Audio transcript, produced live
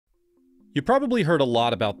You probably heard a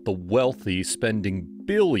lot about the wealthy spending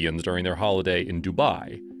billions during their holiday in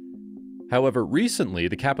Dubai. However, recently,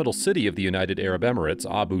 the capital city of the United Arab Emirates,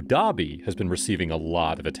 Abu Dhabi, has been receiving a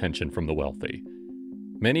lot of attention from the wealthy.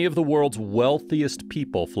 Many of the world's wealthiest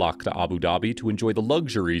people flock to Abu Dhabi to enjoy the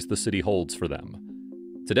luxuries the city holds for them.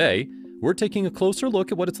 Today, we're taking a closer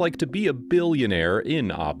look at what it's like to be a billionaire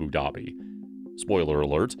in Abu Dhabi. Spoiler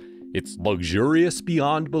alert, it's luxurious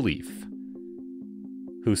beyond belief.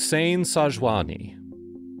 Hussein Sajwani.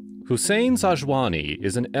 Hussein Sajwani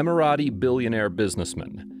is an Emirati billionaire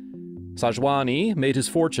businessman. Sajwani made his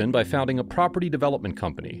fortune by founding a property development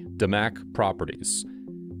company, Damac Properties.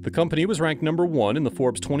 The company was ranked number 1 in the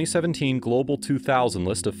Forbes 2017 Global 2000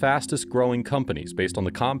 list of fastest growing companies based on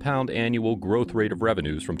the compound annual growth rate of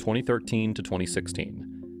revenues from 2013 to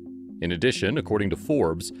 2016. In addition, according to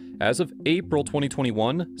Forbes, as of April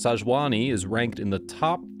 2021, Sajwani is ranked in the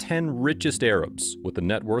top 10 richest Arabs with a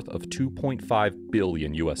net worth of $2.5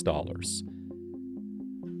 billion.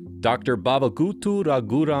 Dr. Bavagutu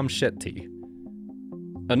Raghuram Shetty.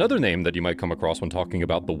 Another name that you might come across when talking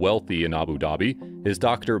about the wealthy in Abu Dhabi is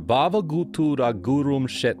Dr. Bavagutu Raghuram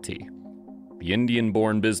Shetty. The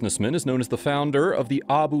Indian-born businessman is known as the founder of the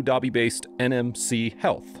Abu Dhabi-based NMC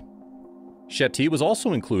Health. Shetty was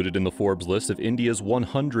also included in the Forbes list of India's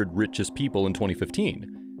 100 richest people in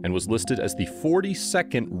 2015 and was listed as the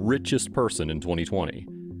 42nd richest person in 2020.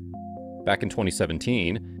 Back in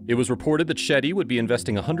 2017, it was reported that Shetty would be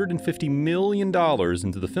investing $150 million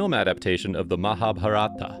into the film adaptation of the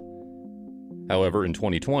Mahabharata. However, in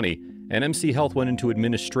 2020, NMC Health went into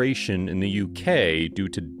administration in the UK due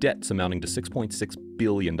to debts amounting to $6.6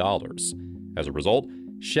 billion. As a result,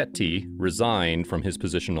 Shetty resigned from his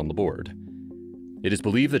position on the board. It is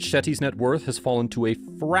believed that Shetty's net worth has fallen to a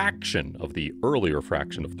fraction of the earlier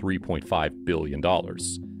fraction of $3.5 billion.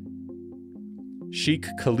 Sheikh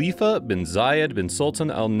Khalifa bin Zayed bin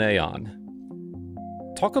Sultan Al Nahyan.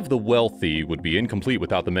 Talk of the wealthy would be incomplete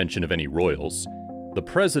without the mention of any royals. The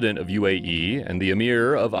president of UAE and the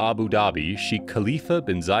emir of Abu Dhabi, Sheikh Khalifa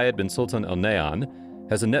bin Zayed bin Sultan Al Nahyan,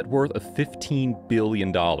 has a net worth of $15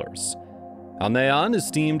 billion. Al Nahyan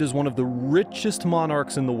is deemed as one of the richest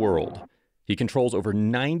monarchs in the world. He controls over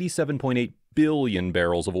 97.8 billion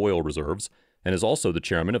barrels of oil reserves and is also the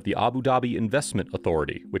chairman of the Abu Dhabi Investment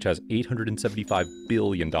Authority, which has $875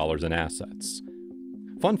 billion in assets.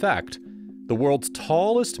 Fun fact, the world's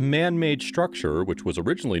tallest man-made structure, which was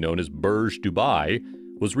originally known as Burj Dubai,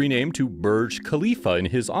 was renamed to Burj Khalifa in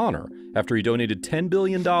his honor after he donated $10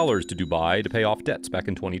 billion to Dubai to pay off debts back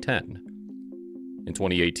in 2010. In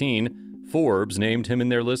 2018, Forbes named him in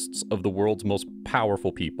their lists of the world's most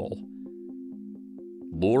powerful people.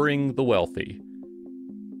 Luring the wealthy.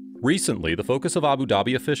 Recently, the focus of Abu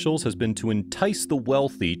Dhabi officials has been to entice the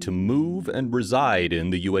wealthy to move and reside in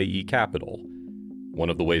the UAE capital. One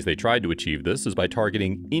of the ways they tried to achieve this is by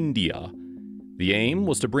targeting India. The aim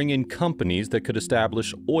was to bring in companies that could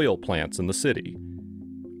establish oil plants in the city.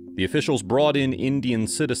 The officials brought in Indian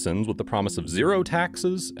citizens with the promise of zero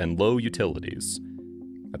taxes and low utilities.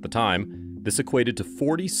 At the time, this equated to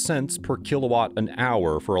 40 cents per kilowatt an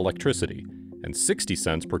hour for electricity and 60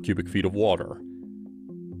 cents per cubic feet of water.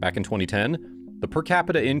 Back in 2010, the per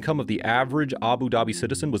capita income of the average Abu Dhabi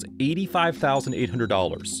citizen was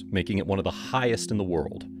 $85,800, making it one of the highest in the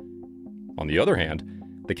world. On the other hand,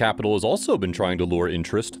 the capital has also been trying to lure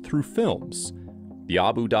interest through films. The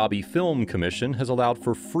Abu Dhabi Film Commission has allowed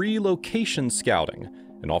for free location scouting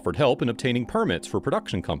and offered help in obtaining permits for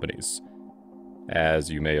production companies. As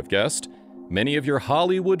you may have guessed, many of your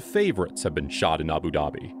Hollywood favorites have been shot in Abu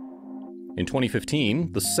Dhabi. In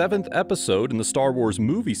 2015, the 7th episode in the Star Wars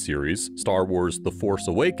movie series, Star Wars The Force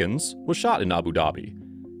Awakens, was shot in Abu Dhabi.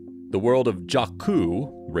 The world of Jakku,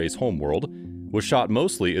 Rey's homeworld, was shot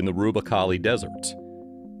mostly in the Ruba Kali Desert.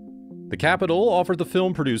 The capital offered the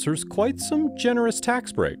film producers quite some generous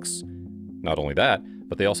tax breaks. Not only that,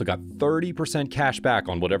 but they also got 30% cash back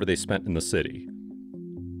on whatever they spent in the city.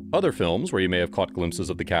 Other films where you may have caught glimpses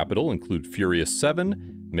of the capital include Furious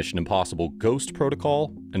 7, Mission Impossible Ghost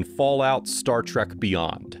Protocol, and Fallout Star Trek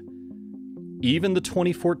Beyond. Even the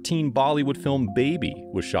 2014 Bollywood film Baby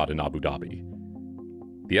was shot in Abu Dhabi.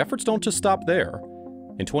 The efforts don't just stop there.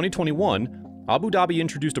 In 2021, Abu Dhabi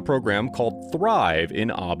introduced a program called Thrive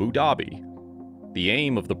in Abu Dhabi. The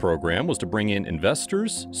aim of the program was to bring in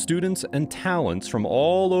investors, students, and talents from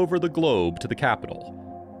all over the globe to the capital.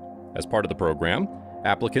 As part of the program,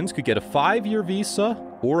 applicants could get a 5-year visa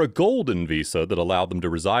or a golden visa that allowed them to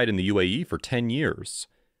reside in the UAE for 10 years.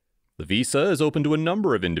 The visa is open to a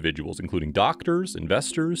number of individuals, including doctors,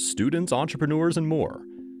 investors, students, entrepreneurs, and more.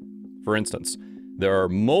 For instance, there are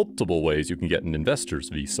multiple ways you can get an investor's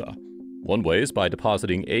visa. One way is by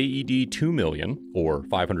depositing AED 2 million, or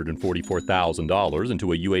 $544,000,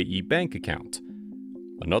 into a UAE bank account.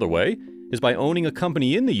 Another way is by owning a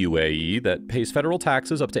company in the UAE that pays federal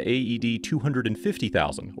taxes up to AED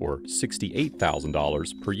 250,000, or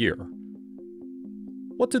 $68,000 per year.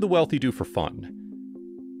 What do the wealthy do for fun?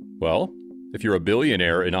 Well, if you're a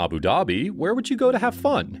billionaire in Abu Dhabi, where would you go to have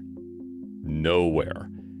fun?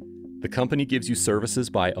 Nowhere. The company gives you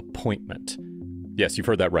services by appointment. Yes, you've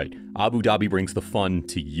heard that right. Abu Dhabi brings the fun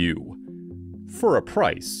to you. For a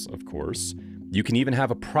price, of course. You can even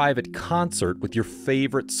have a private concert with your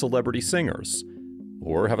favorite celebrity singers.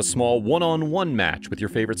 Or have a small one-on-one match with your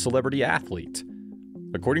favorite celebrity athlete.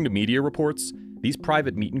 According to media reports, these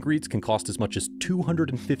private meet and greets can cost as much as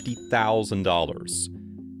 $250,000.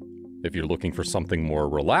 If you're looking for something more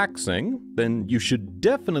relaxing, then you should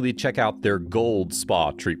definitely check out their gold spa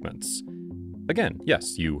treatments. Again,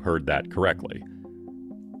 yes, you heard that correctly.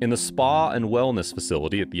 In the spa and wellness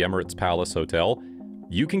facility at the Emirates Palace Hotel,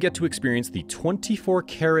 you can get to experience the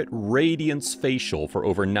 24-karat radiance facial for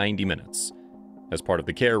over 90 minutes. As part of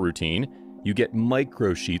the care routine, you get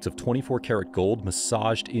micro sheets of 24-karat gold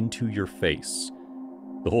massaged into your face.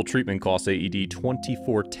 The whole treatment costs AED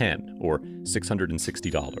 2410, or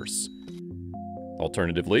 $660.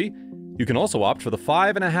 Alternatively, you can also opt for the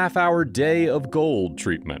 5.5-hour Day of Gold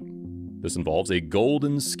treatment. This involves a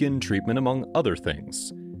golden skin treatment, among other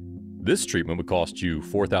things. This treatment would cost you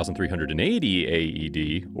 4,380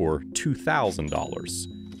 AED, or $2,000.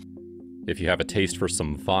 If you have a taste for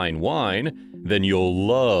some fine wine, then you'll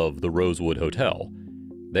love the Rosewood Hotel.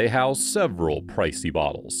 They house several pricey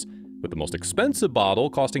bottles, with the most expensive bottle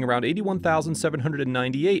costing around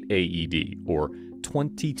 81,798 AED, or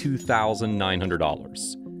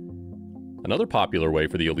 $22,900. Another popular way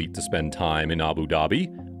for the elite to spend time in Abu Dhabi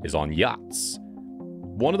is on yachts.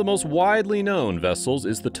 One of the most widely known vessels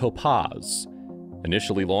is the Topaz.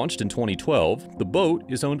 Initially launched in 2012, the boat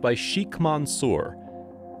is owned by Sheikh Mansour.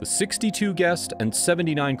 The 62-guest and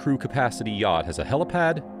 79-crew capacity yacht has a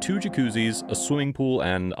helipad, 2 jacuzzis, a swimming pool,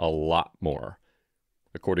 and a lot more.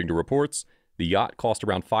 According to reports, the yacht cost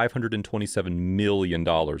around $527 million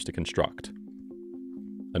to construct.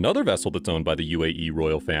 Another vessel that's owned by the UAE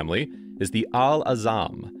royal family is the Al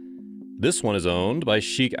Azam. This one is owned by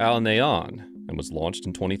Sheikh Al Nahyan and was launched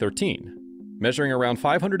in 2013. Measuring around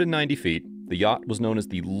 590 feet, the yacht was known as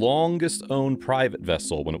the longest owned private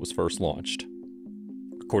vessel when it was first launched.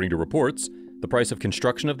 According to reports, the price of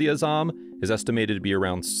construction of the Azam is estimated to be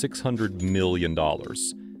around $600 million.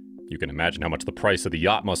 You can imagine how much the price of the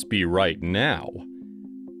yacht must be right now.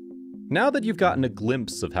 Now that you've gotten a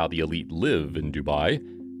glimpse of how the elite live in Dubai,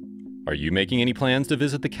 are you making any plans to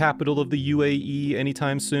visit the capital of the UAE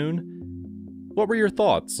anytime soon? What were your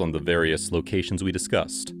thoughts on the various locations we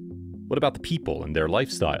discussed? What about the people and their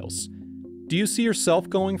lifestyles? Do you see yourself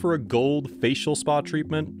going for a gold facial spa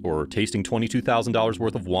treatment or tasting $22,000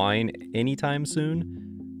 worth of wine anytime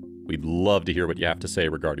soon? We'd love to hear what you have to say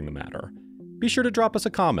regarding the matter. Be sure to drop us a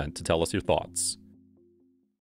comment to tell us your thoughts.